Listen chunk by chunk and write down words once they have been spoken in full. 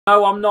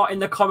No, I'm not in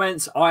the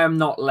comments. I am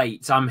not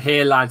late. I'm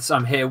here, lads.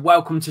 I'm here.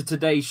 Welcome to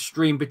today's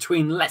stream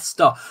between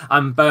Leicester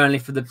and Burnley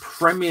for the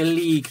Premier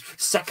League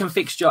second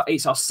fixture.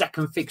 It's our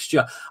second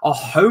fixture, our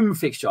home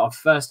fixture, our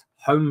first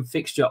home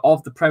fixture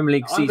of the Premier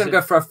League season. I'm going to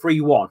go for a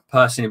 3-1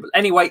 personally. But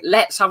anyway,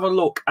 let's have a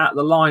look at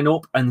the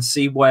lineup and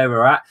see where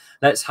we're at.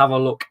 Let's have a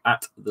look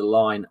at the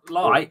line.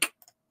 Like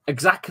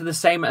exactly the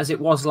same as it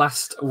was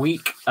last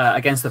week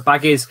against the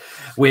Baggies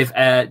with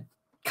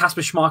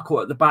Kasper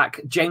Schmeichel at the back,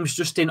 James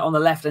Justin on the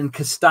left, and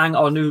Kastang,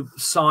 our new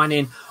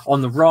signing,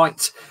 on the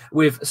right,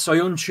 with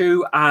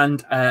Soyuncu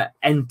and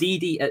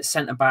Ndidi at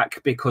centre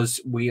back because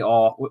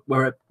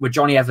we're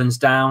Johnny Evans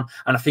down,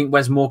 and I think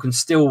Wes Morgan's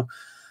still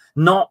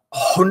not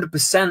 100%.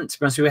 To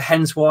be honest with you,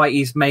 hence why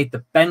he's made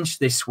the bench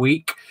this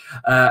week.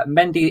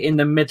 Mendy in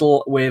the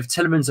middle with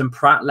Tielemans and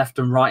Pratt left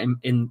and right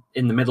in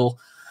the middle.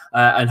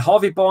 And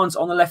Harvey Barnes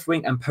on the left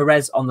wing and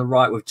Perez on the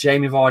right with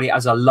Jamie Vardy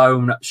as a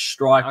lone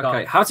striker.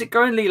 Okay, how's it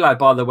going, Lilo,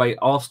 by the way?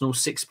 Arsenal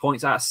 6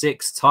 points out of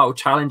 6. Title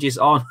challenges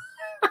on.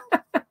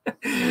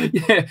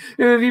 Yeah,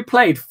 who have you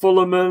played?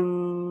 Fulham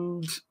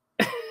and...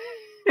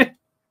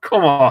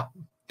 Come on.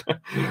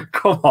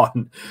 Come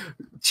on.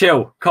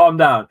 Chill. Calm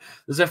down.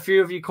 There's a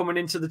few of you coming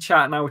into the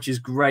chat now, which is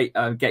great.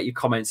 Get your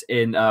comments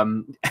in.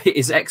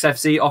 Is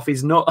XFC off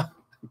his nut?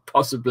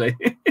 Possibly.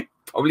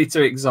 Probably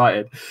too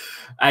excited.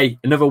 Hey,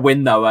 another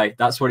win though, eh?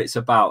 That's what it's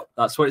about.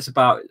 That's what it's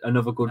about.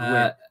 Another good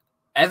win.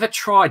 Ever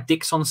tried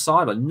Dicks on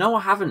cider? No,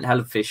 I haven't,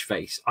 Hellfish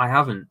Face. I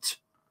haven't.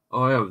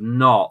 Oh, I have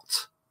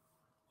not.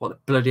 What the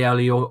bloody hell are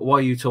you? What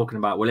are you talking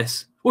about,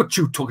 Willis? What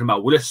you talking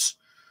about, Willis?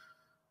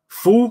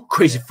 Fool,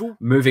 crazy fool.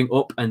 Moving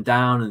up and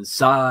down and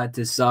side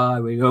to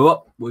side. We go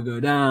up, we go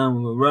down,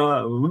 we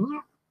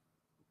go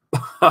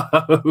right.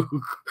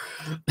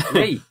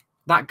 Hey,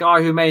 that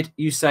guy who made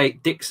you say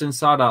Dicks and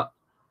cider.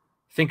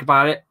 Think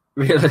about it.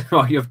 Really,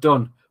 what you've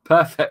done.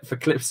 Perfect for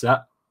clips,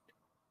 that.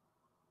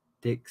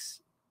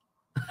 Dicks.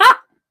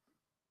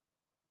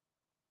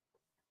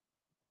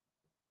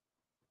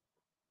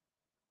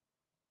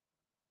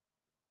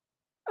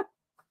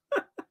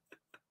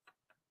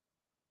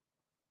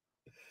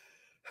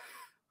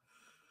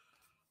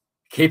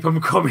 Keep them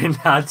coming,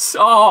 lads.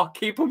 Oh,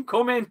 keep them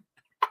coming.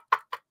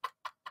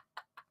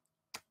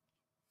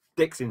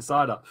 Dicks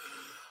insider.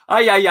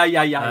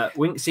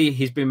 Winksy,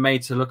 he's been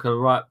made to look a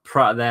right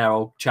prat there,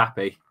 old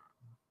Chappy.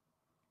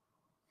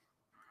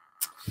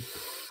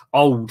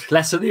 Old.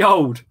 Less of the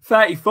old.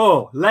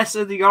 34. Less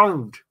of the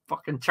old.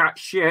 Fucking chat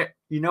shit.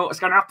 You know what's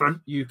going to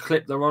happen? You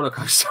clip the roller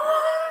coaster.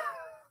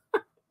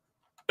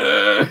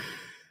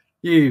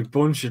 You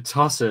bunch of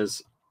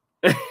tossers.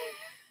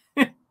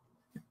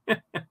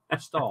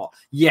 Start.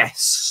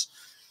 Yes.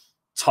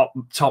 Top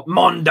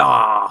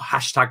Monda.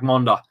 Hashtag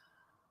Monda.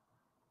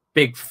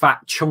 Big,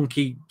 fat,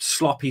 chunky,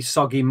 sloppy,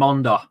 soggy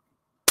Monda.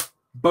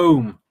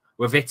 Boom.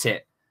 We've hit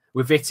it.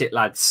 We've hit it,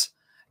 lads.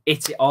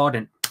 Hit it hard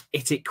and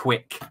hit it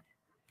quick.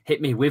 Hit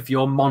me with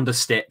your Monda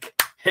stick.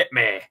 Hit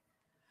me.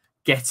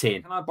 Get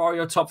in. Can I borrow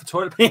your top for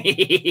toilet?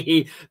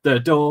 The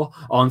door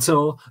on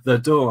tour. The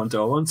door on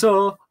tour on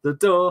tour. The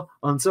door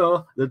on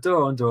tour. The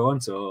door on tour on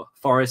tour.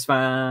 Forest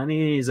fan.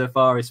 He's a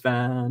Forest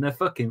fan. A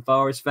fucking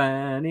Forest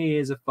fan. He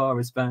is a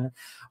Forest fan.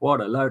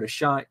 What a load of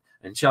shite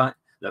and shite.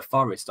 The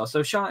Forest are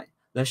so shite.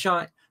 They're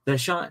shite. They're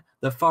shite.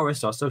 The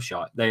Forest are so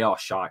shite. They are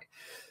shite.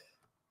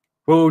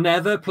 We'll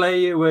never play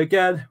you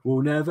again.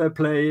 We'll never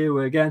play you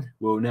again.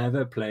 We'll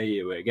never play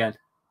you again.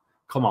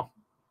 Come on.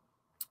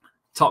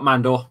 Top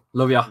man door.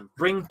 Love ya.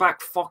 Bring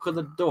back Fokker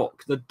the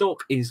duck. The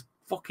duck is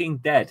fucking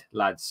dead,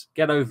 lads.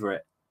 Get over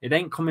it. It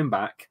ain't coming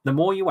back. The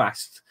more you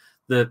ask,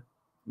 the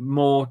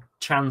more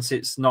chance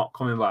it's not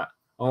coming back.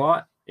 All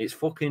right? It's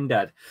fucking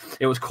dead.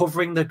 It was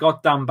covering the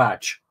goddamn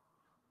badge.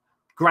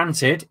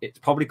 Granted, it's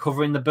probably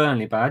covering the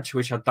Burnley badge,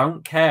 which I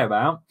don't care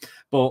about,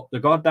 but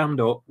the goddamn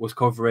duck was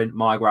covering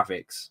my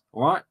graphics.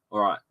 All right? All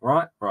right. All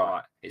right? All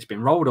right. It's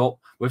been rolled up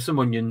with some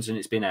onions and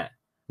it's been ate.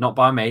 Not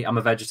by me. I'm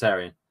a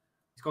vegetarian.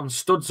 It's gone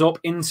studs up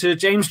into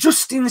James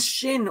Justin's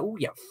shin. Oh,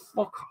 yeah,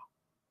 fucker.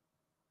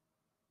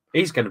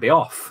 He's going to be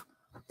off.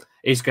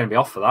 He's going to be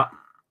off for that.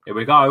 Here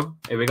we go.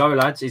 Here we go,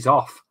 lads. He's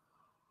off.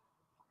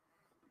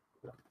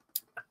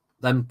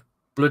 Them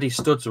bloody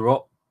studs are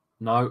up.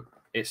 No,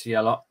 it's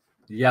yellow.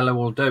 Yellow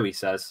will do, he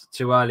says.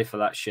 Too early for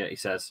that shit, he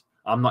says.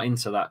 I'm not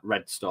into that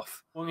red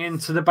stuff. Going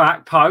into the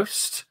back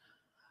post.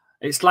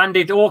 It's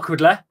landed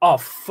awkwardly. Oh,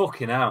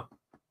 fucking hell.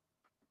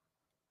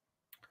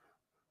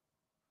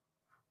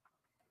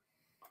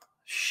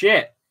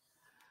 Shit.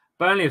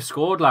 Burnley have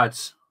scored,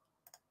 lads.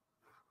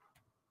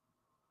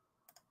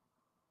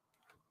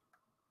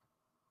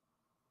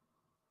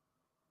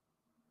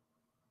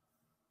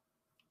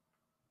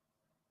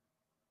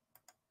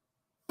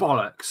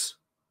 Bollocks.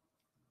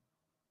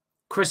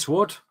 Chris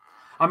Wood.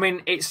 I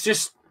mean, it's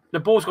just the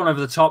ball's gone over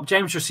the top.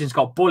 James Justin's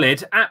got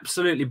bullied,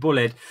 absolutely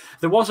bullied.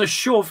 There was a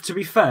shove, to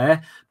be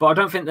fair, but I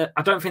don't think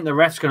the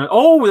ref's going to.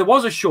 Oh, there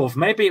was a shove.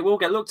 Maybe it will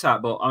get looked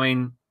at, but I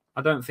mean,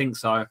 I don't think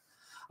so.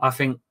 I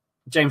think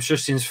James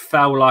Justin's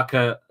fell like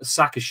a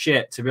sack of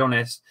shit. To be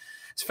honest,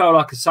 it's fell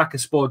like a sack of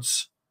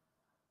spuds.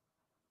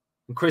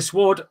 And Chris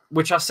Wood,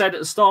 which I said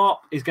at the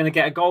start, is going to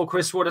get a goal.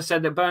 Chris Wood, I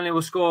said that Burnley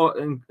will score.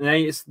 And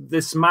it's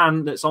this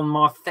man that's on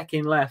my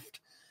fucking left.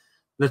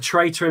 The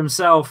traitor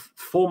himself,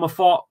 former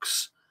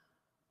Fox.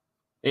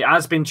 It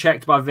has been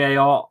checked by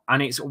VAR,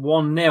 and it's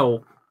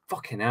 1-0.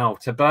 Fucking hell,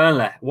 to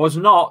Burnley. Was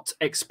not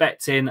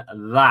expecting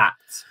that.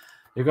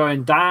 You're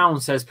going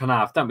down, says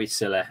Panav. Don't be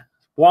silly.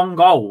 One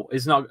goal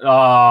is not...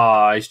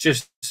 Oh, it's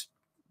just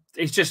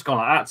gone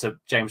like that to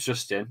James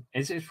Justin.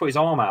 He's put his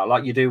arm out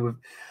like you do with...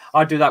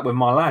 I do that with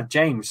my lad,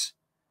 James,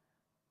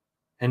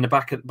 in the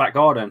back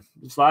garden.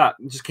 It's like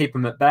that. Just keep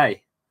him at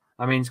bay.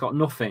 I mean, he's got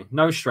nothing.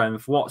 No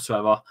strength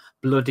whatsoever.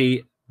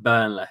 Bloody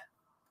Burnley.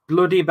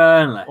 Bloody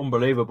Burnley.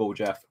 Unbelievable,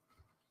 Jeff.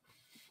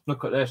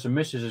 Look at this. The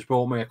missus has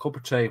brought me a cup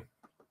of tea.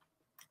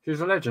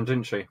 She's a legend,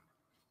 isn't she?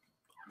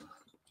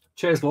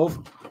 Cheers, love.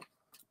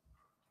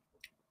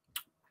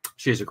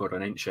 She's a good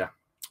one, isn't she?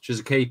 She's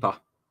a keeper.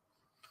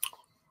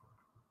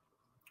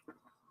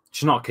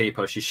 She's not a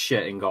keeper. She's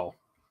shit in goal.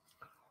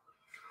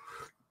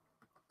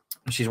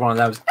 She's one of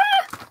those.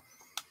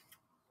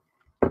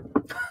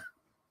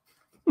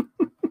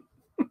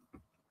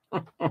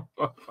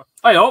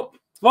 Hey up.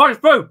 Right, it's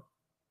through.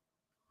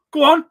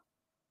 Go on.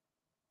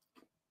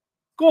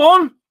 Go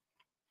on.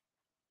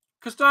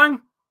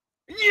 Castang.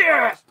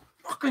 Yes.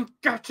 Fucking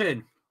get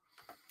in.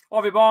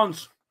 Harvey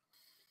Barnes.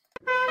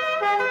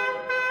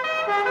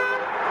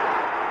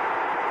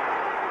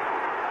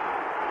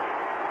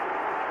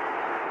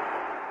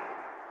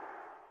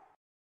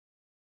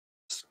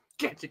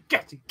 Get it,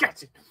 get it,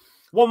 get it.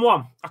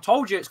 1-1. I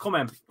told you it's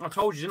coming. I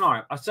told you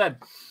tonight. I said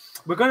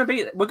we're gonna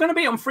beat them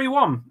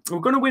 3-1. We're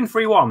gonna win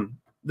 3-1.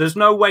 There's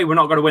no way we're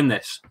not gonna win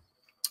this.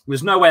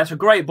 There's no way. That's a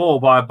great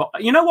ball by...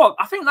 You know what?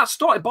 I think that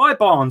started by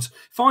Barnes.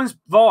 Finds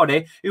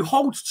Vardy, who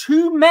holds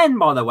two men,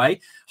 by the way.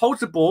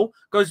 Holds the ball,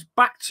 goes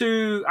back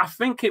to, I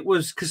think it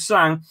was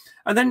Kasang,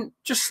 and then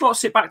just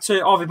slots it back to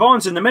Harvey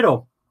Barnes in the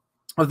middle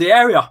of the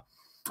area.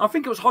 I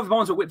think it was Harvey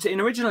Barnes that whipped it in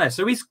originally.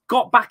 So he's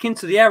got back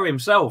into the area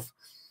himself.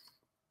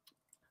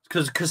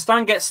 Because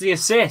Kasang gets the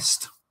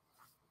assist.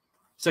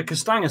 So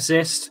Kasang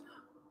assist.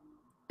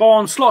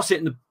 Barnes slots it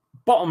in the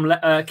bottom,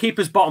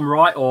 keeper's bottom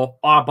right or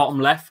our bottom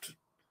left,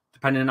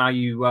 depending on how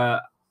you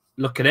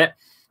look at it.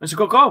 It's a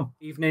good goal.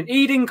 Evening.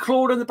 Eden,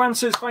 Claude and the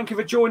Bansers, thank you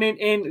for joining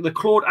in. The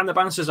Claude and the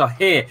Bansers are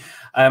here.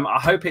 I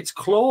hope it's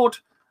Claude.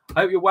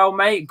 I hope you're well,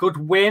 mate. Good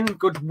win.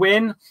 Good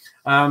win.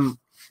 Do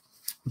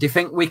you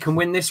think we can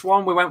win this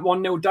one? We went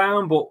 1-0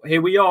 down, but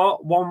here we are,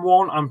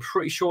 1-1. I'm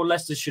pretty sure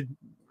Leicester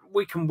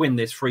we can win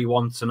this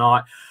 3-1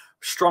 tonight.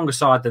 Stronger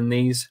side than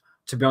these,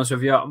 to be honest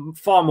with you.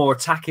 Far more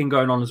attacking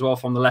going on as well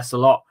from the Leicester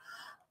lot.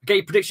 Get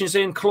your predictions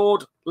in,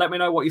 Claude. Let me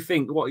know what you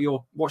think. What's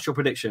your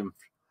prediction?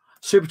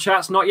 Super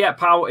chats, not yet,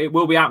 pal. It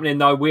will be happening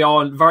though. We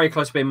are very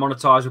close to being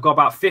monetized. We've got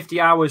about 50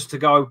 hours to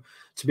go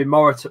to be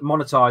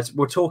monetized.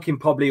 We're talking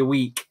probably a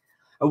week.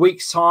 A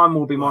week's time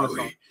we'll be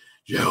monetized.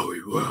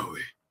 Yowie.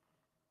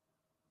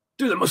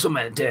 Do the muscle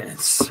man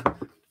dance.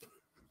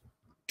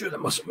 Do the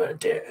muscle man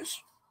dance.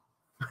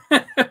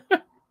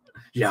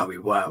 Yowie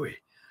wowie.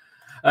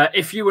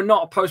 If you were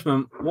not a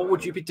postman, what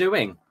would you be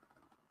doing?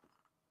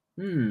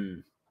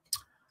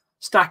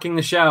 Stacking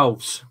the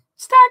shelves.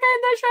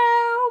 Stacking the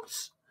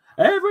shelves.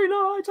 Every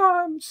night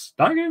I'm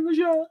stacking the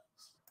shelves.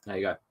 There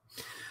you go.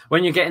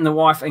 When you're getting the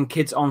wife and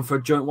kids on for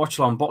a joint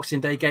watch-along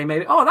Boxing Day game,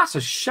 maybe. Oh, that's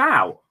a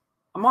shout.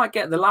 I might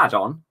get the lad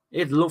on.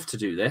 He'd love to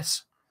do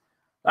this.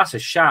 That's a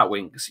shout,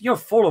 Winks. You're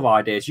full of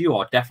ideas. You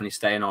are definitely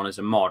staying on as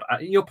a mod.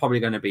 You're probably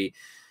going to be...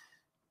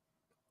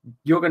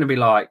 You're going to be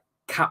like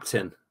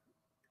captain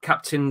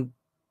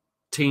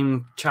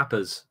team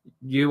Chappers.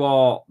 You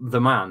are the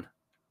man.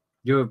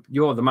 You're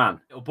the man.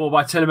 Little ball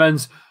by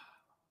Tillemans.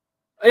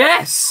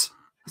 Yes,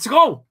 it's a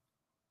goal.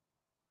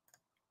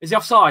 Is he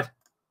offside?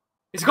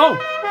 It's a goal.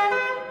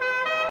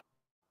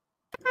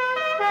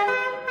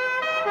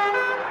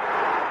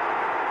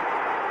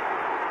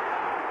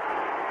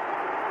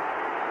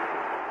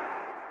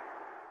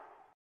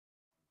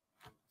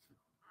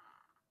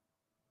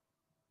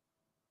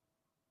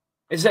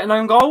 Is it an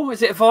own goal?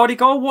 Is it a Vardy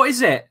goal? What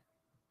is it?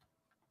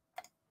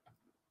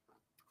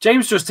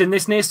 James Justin,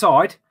 this near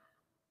side.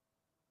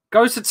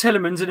 Goes to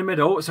Tillemans in the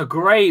middle. It's a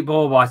great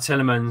ball by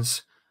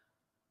Tillemans.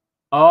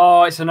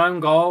 Oh, it's an own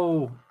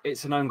goal.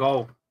 It's an own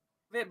goal.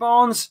 Vic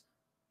Barnes.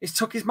 He's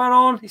took his man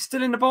on. He's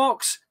still in the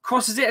box.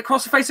 Crosses it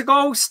across the face of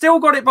goal. Still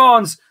got it,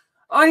 Barnes.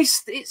 Oh,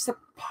 it's the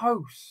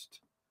post.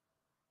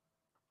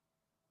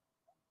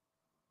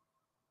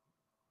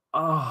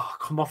 Oh,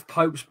 come off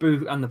Pope's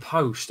boot and the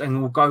post, and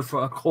we'll go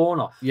for a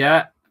corner.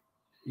 Yeah.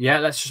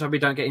 Let's just hope we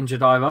don't get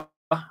injured either.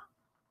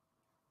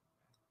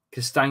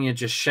 Castagna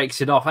just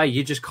shakes it off. Hey,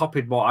 you just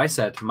copied what I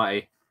said,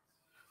 matey.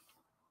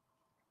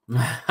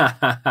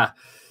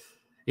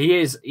 He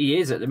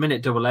is at the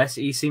minute, double S.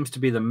 He seems to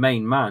be the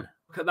main man.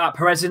 Look at that.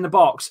 Perez in the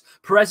box.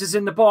 Perez is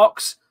in the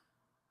box.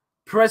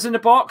 Perez in the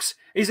box.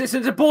 Is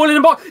the ball in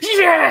the box?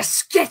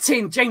 Yes! Get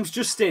in, James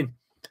Justin.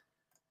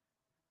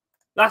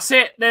 That's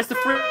it. There's the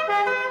free.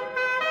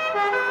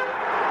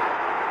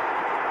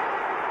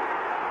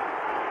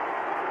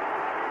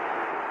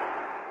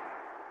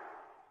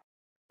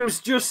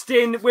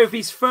 Justin with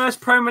his first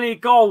Premier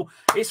League goal.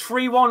 It's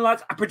 3-1,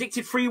 lads. I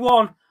predicted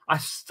 3-1. I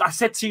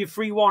said to you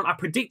 3-1. I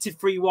predicted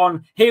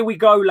 3-1. Here we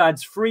go,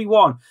 lads.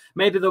 3-1.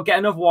 Maybe they'll get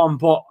another one,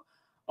 but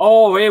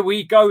oh, here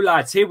we go,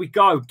 lads. Here we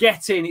go.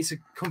 Get in. It's a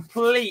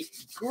complete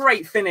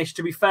great finish,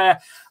 to be fair.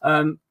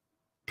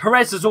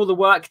 Perez does all the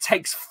work,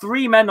 takes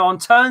 3 men on,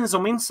 turns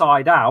them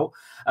inside out.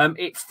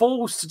 It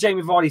falls to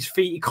Jamie Vardy's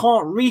feet. He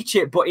can't reach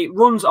it, but it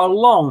runs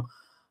along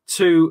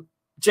to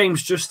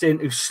James Justin,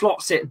 who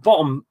slots it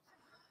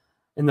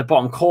in the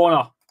bottom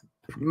corner.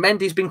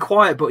 Mendy's been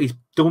quiet, but he's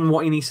done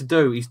what he needs to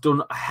do. He's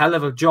done a hell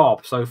of a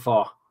job so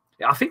far.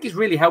 I think he's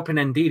really helping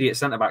Ndidi at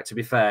centre-back, to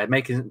be fair,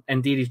 making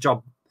Ndidi's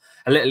job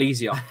a little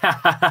easier.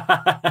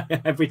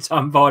 Every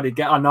time Vardy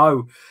I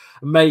know.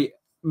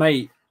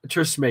 Mate,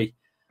 trust me.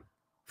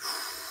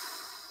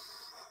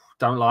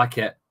 Don't like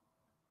it.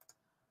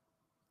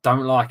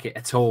 Don't like it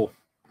at all.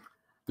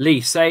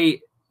 Lee,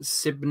 say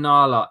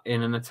Sibnala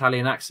in an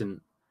Italian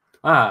accent.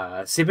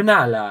 Ah,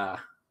 Sibnala.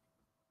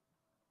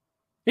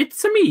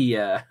 It's me,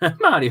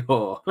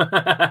 Mario.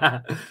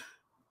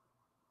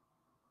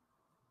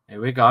 Here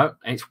we go.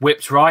 It's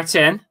whipped right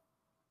in.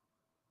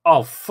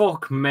 Oh,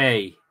 fuck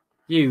me.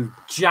 You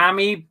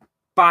jammy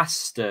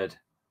bastard.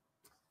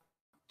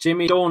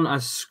 Jimmy Dunn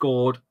has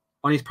scored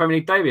on his Premier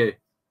League debut.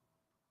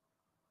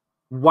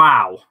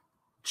 Wow.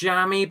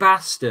 Jammy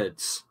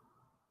bastards.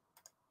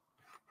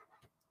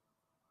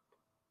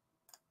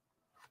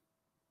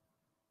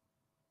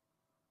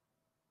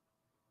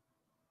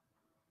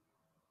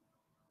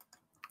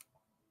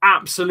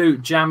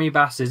 Absolute jammy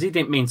bastards. He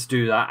didn't mean to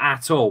do that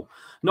at all.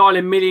 Not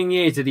in a million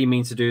years did he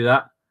mean to do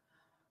that.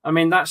 I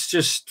mean, that's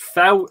just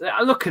fell.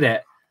 Look at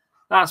it.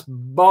 That's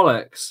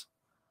bollocks.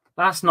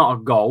 That's not a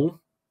goal.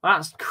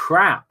 That's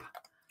crap.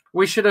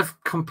 We should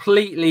have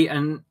completely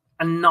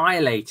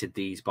annihilated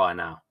these by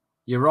now.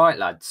 You're right,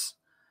 lads.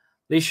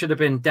 These should have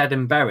been dead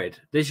and buried.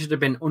 This should have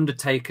been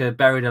Undertaker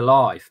buried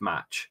alive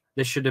match.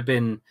 This should have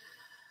been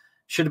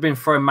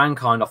throwing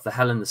Mankind off the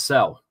Hell in the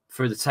Cell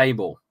through the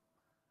table.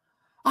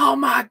 Oh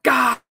my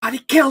God, he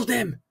killed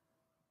him.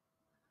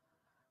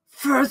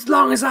 For as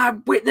long as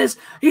I've witnessed,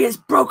 he is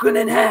broken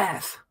in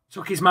half.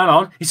 Took his man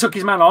on. He took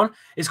his man on.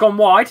 It's gone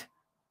wide.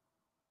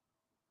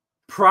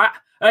 Pratt.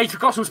 He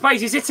forgot some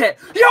space. He's hit it.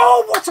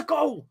 Yo, what a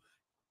goal.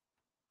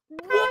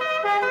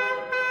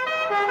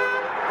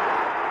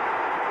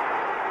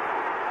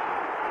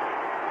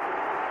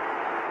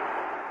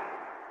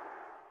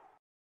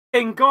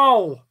 In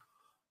goal.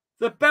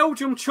 The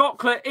Belgium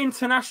chocolate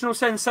international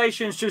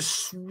sensations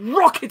just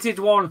rocketed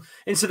one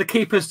into the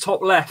keeper's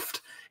top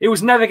left. He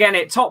was never getting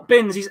it. Top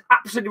bins. He's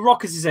absolutely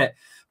rocketed it.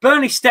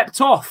 Burnley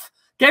stepped off,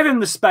 gave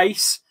him the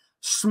space,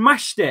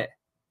 smashed it.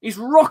 He's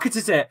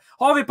rocketed it.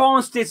 Harvey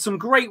Barnes did some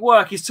great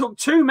work. He's took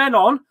 2 men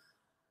on,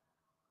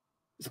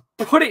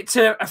 put it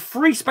to a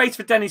free space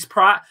for Dennis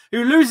Pratt,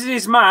 who loses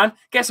his man,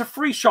 gets a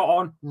free shot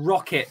on,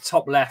 rocket,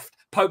 top left.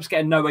 Pope's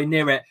getting nowhere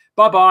near it.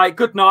 Bye-bye.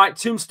 Good night.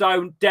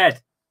 Tombstone,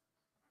 dead.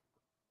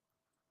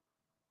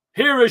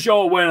 Here is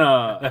your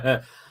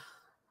winner.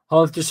 I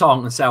was just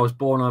on and say I was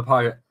born on a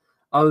pirate.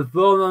 I was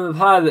born on a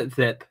pirate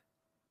ship.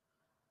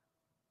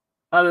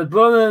 I was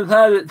born on a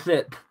pirate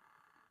ship.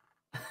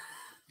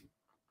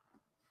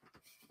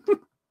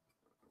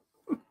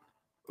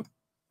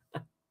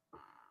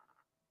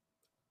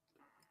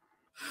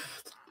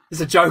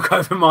 It's a joke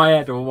over my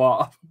head or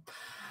what?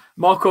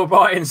 Michael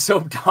Brighton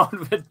subbed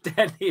on for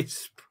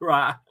Dennis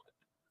Pratt.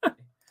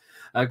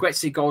 Great to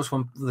see goals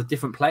from the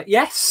different players.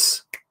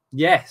 Yes.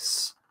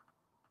 Yes.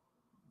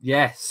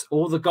 Yes.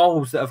 All the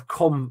goals that have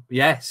come.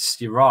 Yes,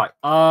 you're right.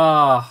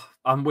 Ah,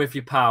 I'm with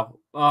you, pal.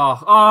 The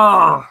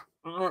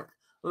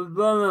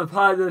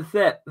part of the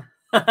ship.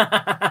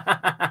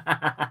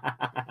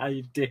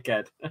 You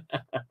dickhead.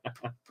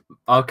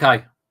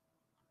 Okay.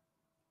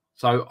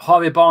 So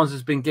Harvey Barnes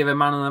has been given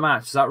man of the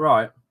match. Is that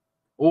right?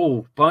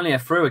 Oh, Burnley are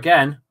through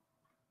again.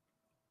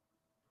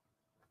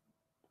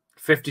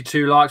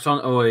 52 likes on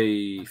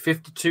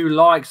 52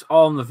 likes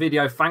on the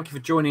video. Thank you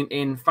for joining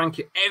in. Thank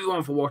you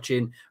everyone for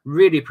watching.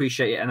 Really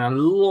appreciate it. And I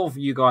love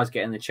you guys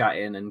getting the chat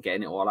in and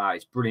getting it all out.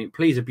 It's brilliant.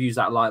 Please abuse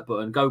that like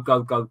button. Go,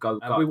 go, go, go,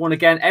 go. We won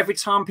again. Every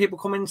time people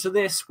come into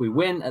this, we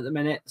win at the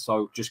minute.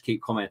 So just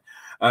keep coming.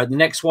 The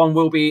next one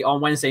will be on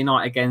Wednesday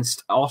night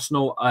against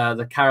Arsenal.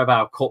 The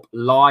Carabao Cup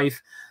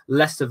live.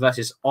 Leicester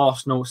versus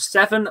Arsenal.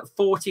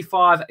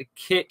 7:45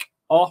 kick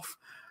off.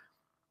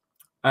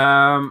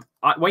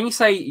 When you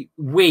say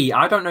we,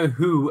 I don't know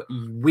who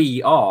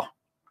we are.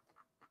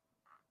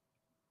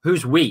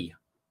 Who's we?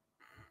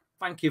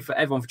 Thank you for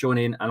everyone for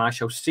joining, and I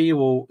shall see you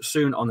all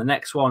soon on the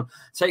next one.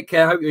 Take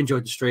care. Hope you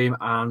enjoyed the stream,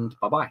 and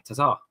bye-bye.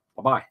 Ta-ta.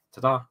 Bye-bye.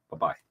 Ta-ta.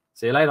 Bye-bye.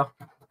 See you later.